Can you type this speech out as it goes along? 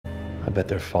I bet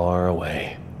they're far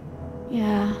away.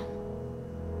 Yeah.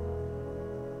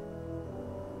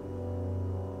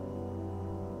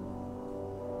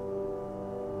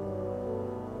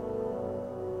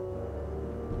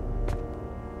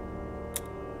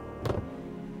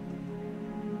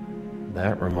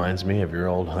 That reminds me of your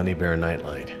old honey bear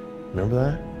nightlight. Remember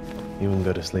that? You wouldn't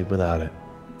go to sleep without it.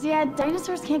 Dad,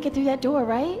 dinosaurs can't get through that door,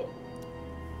 right?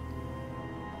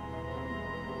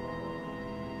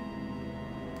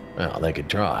 Well, they could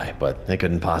try, but they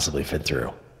couldn't possibly fit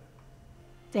through.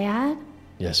 Dad?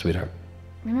 Yes, sweetheart.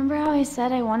 Remember how I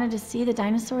said I wanted to see the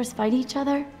dinosaurs fight each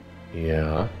other?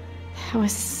 Yeah? That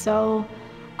was so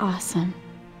awesome.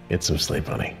 Get some sleep,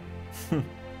 honey.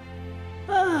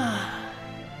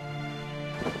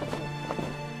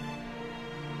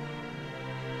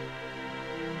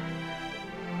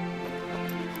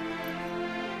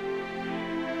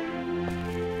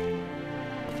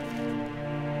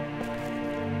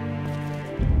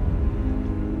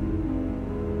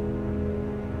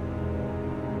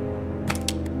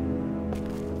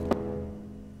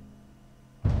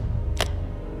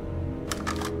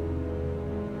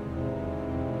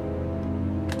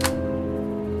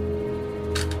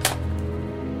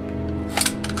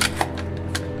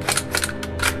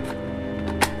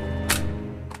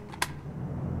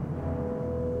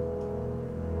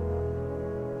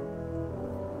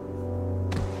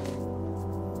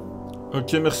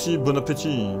 Ok, merci, bon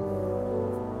appétit.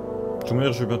 De toute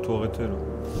manière, je vais bientôt arrêter là.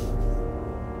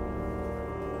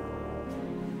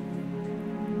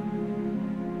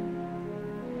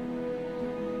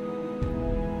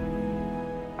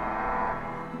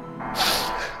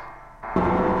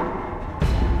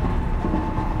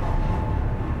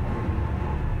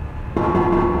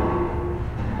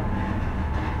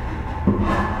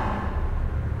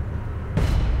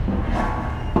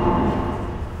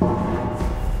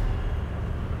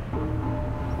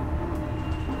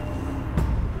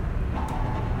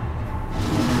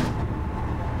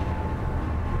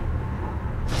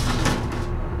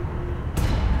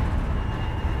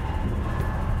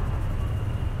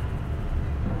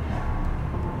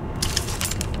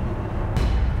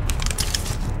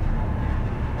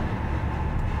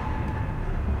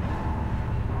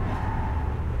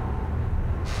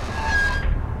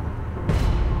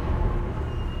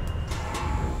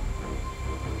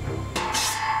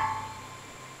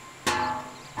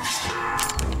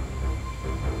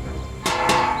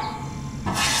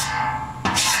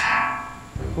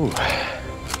 Ooh.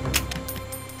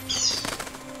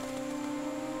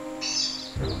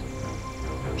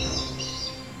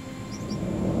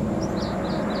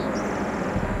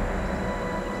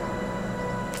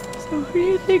 So who do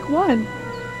you think won?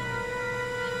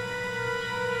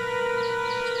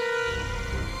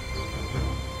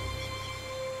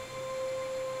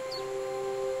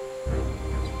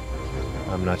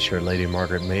 I'm not sure Lady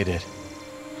Margaret made it.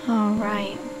 Oh,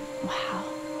 right. Wow.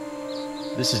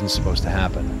 This isn't supposed to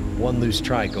happen. One loose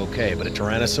trike, okay, but a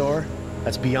Tyrannosaur?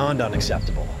 That's beyond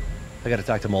unacceptable. I gotta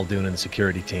talk to Muldoon and the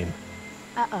security team.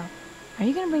 Uh-oh. Are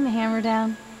you gonna bring the hammer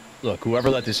down? Look, whoever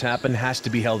let this happen has to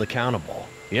be held accountable.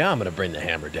 Yeah, I'm gonna bring the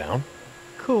hammer down.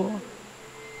 Cool.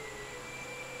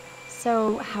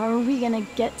 So, how are we gonna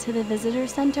get to the visitor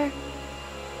center?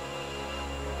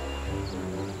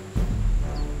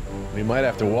 We might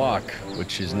have to walk,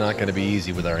 which is not gonna be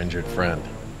easy with our injured friend.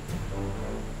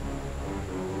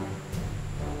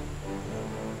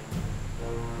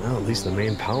 Well, at least the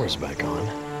main power's back on.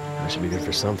 That should be good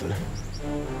for something.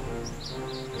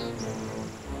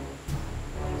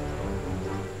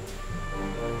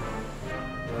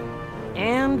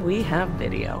 And we have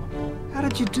video. How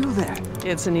did you do that?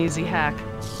 It's an easy hack.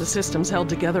 The system's held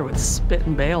together with spit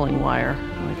and baling wire,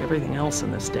 like everything else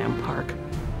in this damn park.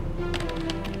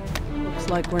 Looks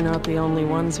like we're not the only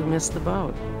ones who missed the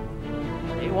boat.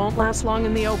 They won't last long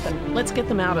in the open. Let's get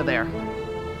them out of there.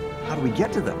 How do we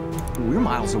get to them? We're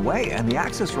miles away, and the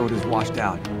access road is washed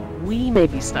out. We may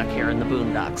be stuck here in the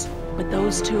boondocks, but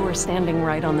those two are standing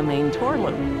right on the main tour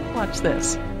loop. Watch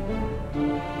this.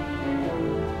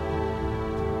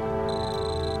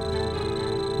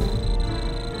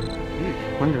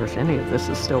 Wonder if any of this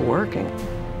is still working.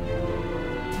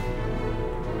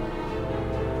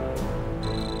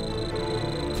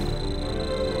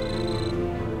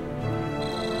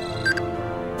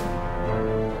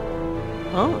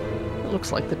 Oh, it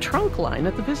looks like the trunk line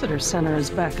at the visitor center is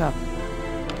back up.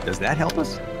 Does that help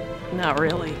us? Not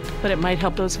really, but it might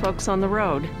help those folks on the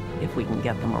road, if we can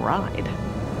get them a ride.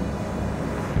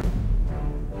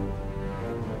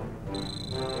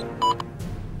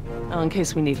 Well, in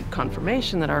case we needed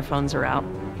confirmation that our phones are out,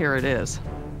 here it is.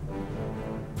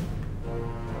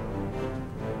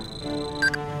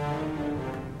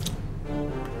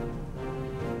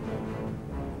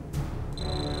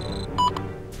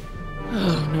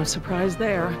 Oh, no surprise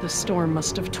there. The storm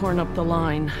must have torn up the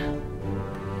line.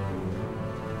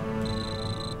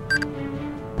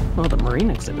 Well, the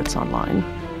marine exhibit's online.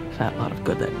 Fat lot of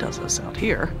good that does us out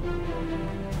here.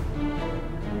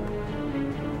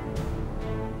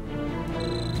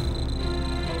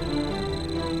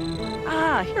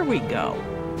 Ah, here we go.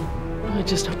 I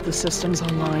just hope the system's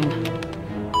online.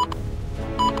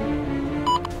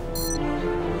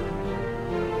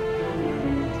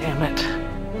 Damn it.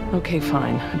 Okay,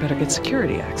 fine. I better get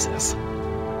security access.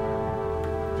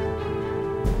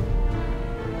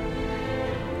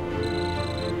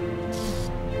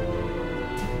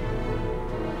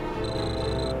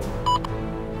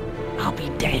 I'll be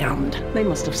damned. They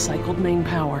must have cycled main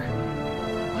power.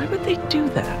 Why would they do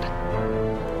that?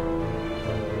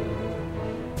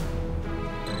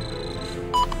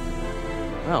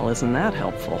 Well, isn't that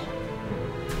helpful?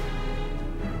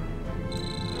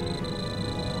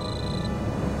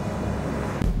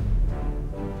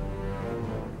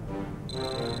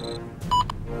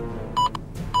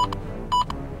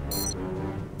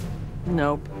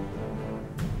 Nope.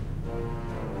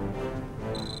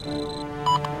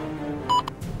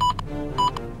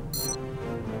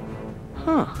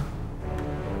 Huh.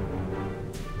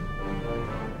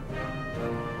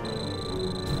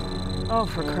 Oh,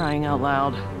 for crying out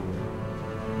loud.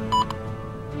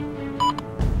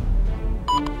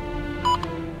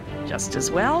 Just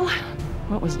as well.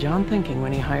 What was John thinking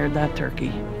when he hired that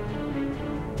turkey?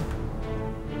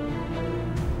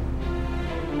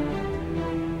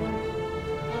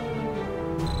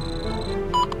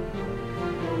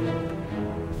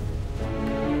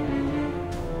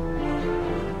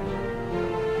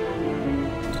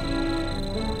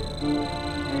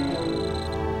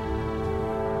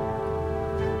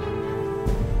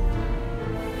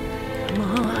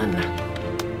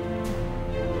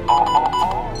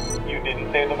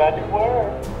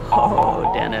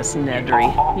 Oh, Dennis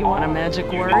Nedry. You want a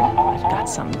magic word? I've got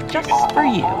some just for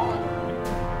you.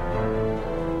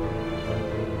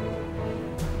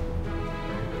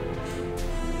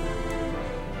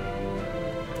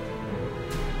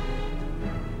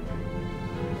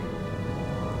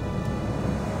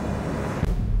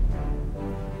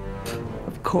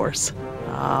 Of course.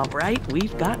 All right,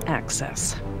 we've got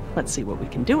access. Let's see what we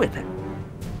can do with it.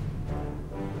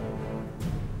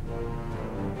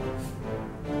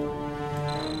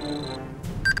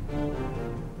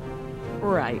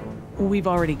 Right. We've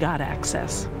already got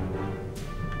access.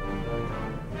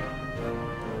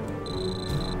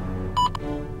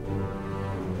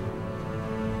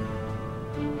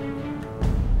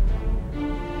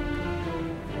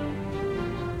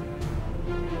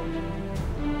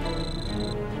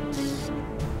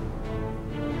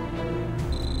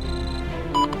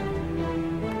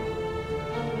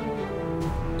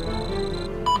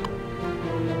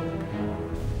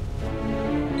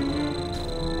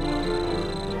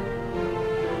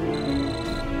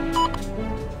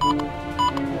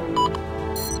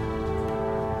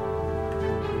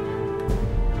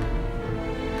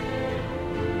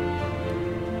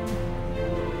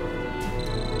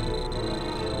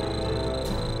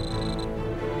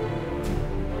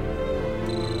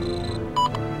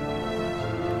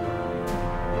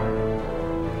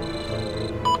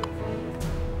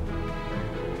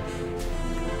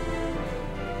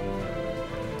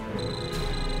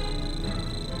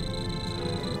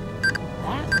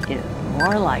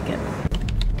 More like it.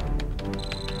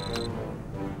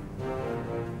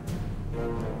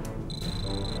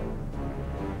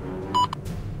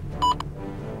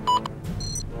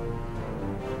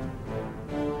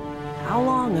 How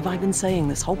long have I been saying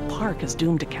this whole park is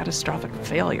doomed to catastrophic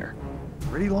failure?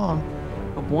 Pretty long.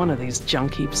 But one of these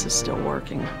junk heaps is still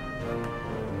working.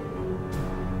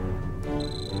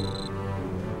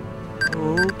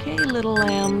 Okay, little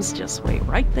lambs, just wait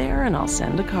right there and I'll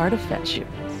send a car to fetch you.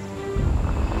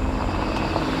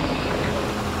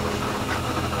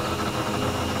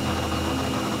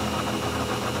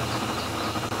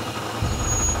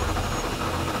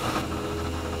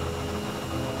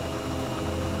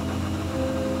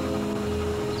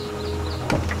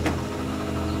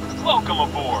 Welcome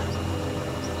aboard.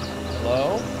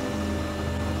 Hello?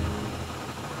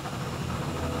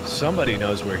 Somebody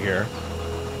knows we're here.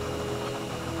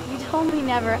 You told me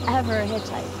never, ever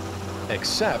hitchhike.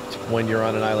 Except when you're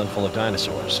on an island full of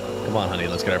dinosaurs. Come on, honey,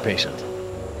 let's get our patient.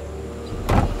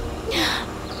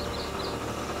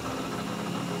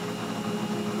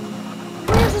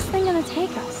 Where's this thing gonna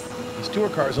take us? These tour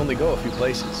cars only go a few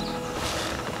places.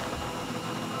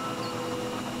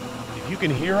 If you can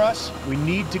hear us, we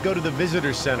need to go to the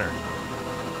visitor center.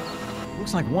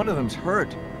 Looks like one of them's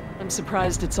hurt. I'm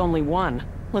surprised it's only one.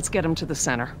 Let's get him to the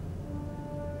center.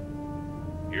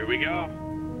 Here we go.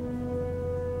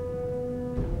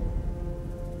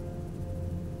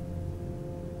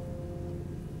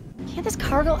 Can't this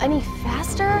car go any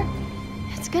faster?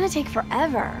 It's gonna take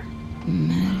forever.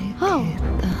 Oh.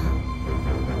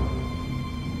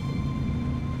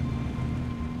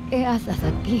 ¿Qué haces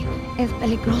aquí? Es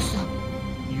peligroso.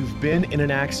 You've been in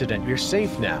an accident. You're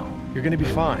safe now. You're gonna be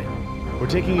fine. We're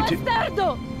taking you to...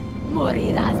 ¡Bastardo!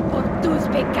 Morirás por tus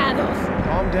pecados.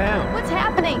 Calm down. What's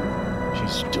happening?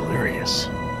 She's delirious.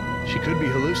 She could be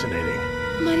hallucinating.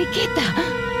 Mariquita.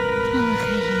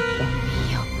 Angelito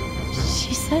mío.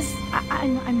 She says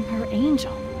I'm her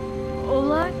angel.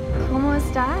 Hola, ¿cómo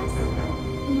estás?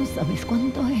 No sabes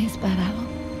cuánto he esperado.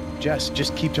 Jess,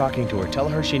 just keep talking to her. Tell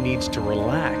her she needs to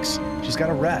relax. She's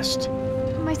gotta rest.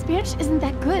 My Spanish isn't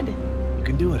that good. You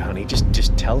can do it, honey.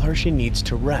 Just tell her she needs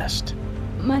to rest.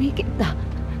 Mariquita,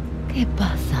 ¿qué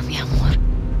pasa, mi amor?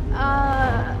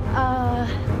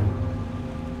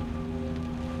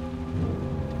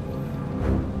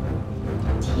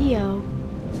 Tio.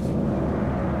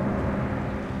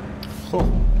 Oh,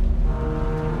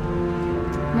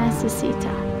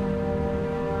 Necesita.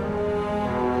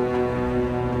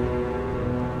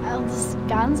 El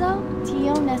descanso?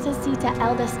 Tio necesita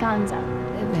el descanso.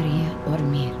 Debería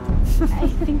dormir. I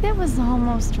think that was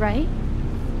almost right.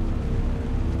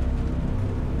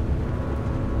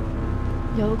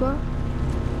 Yoga?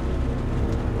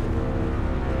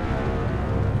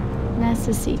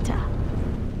 Necesita.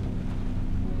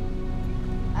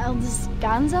 El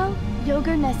descanso?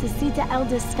 Yoga necesita el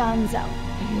descanso.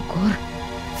 Yogurt.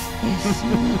 Eso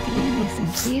no tiene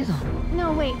sentido.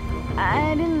 No, wait.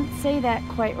 I didn't say that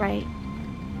quite right.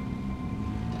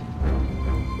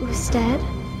 Usted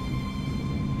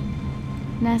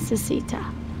necesita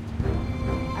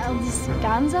el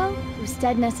descanso?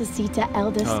 Usted necesita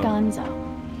el descanso.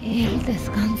 ¿El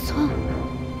descanso?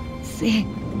 Sí,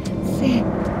 sí.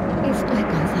 Estoy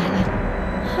cansada.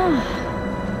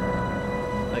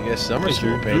 I guess summer j'ai school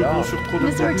eu paid 2 off. sur 3 de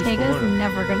Mr. bonus pour Ortega's moi, là.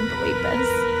 never gonna believe this.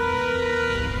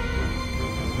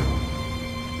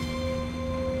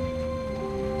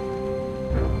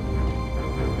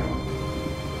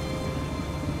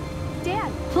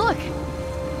 Dad, look!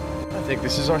 I think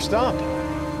this is our stop.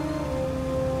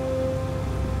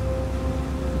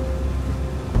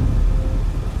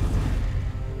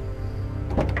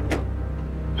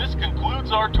 This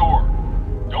concludes our tour.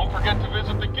 Don't forget to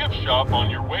visit the gift shop on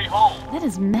your way home. That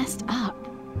is messed up.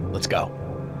 Let's go.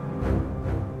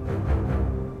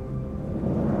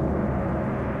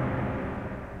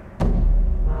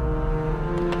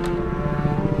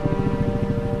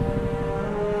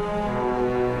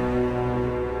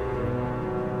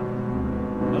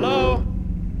 Hello?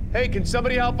 Hey, can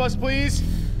somebody help us, please?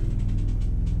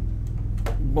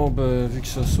 Bon bah vu que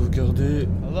ça a sauvegardé,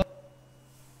 Hello?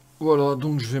 voilà,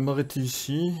 donc je vais m'arrêter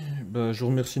ici. Bah, je vous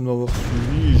remercie de m'avoir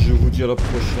suivi et je vous dis à la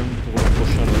prochaine pour le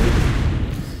prochain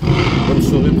live. Bonne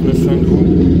soirée, prenez soin de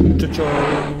vous. Ciao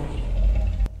ciao.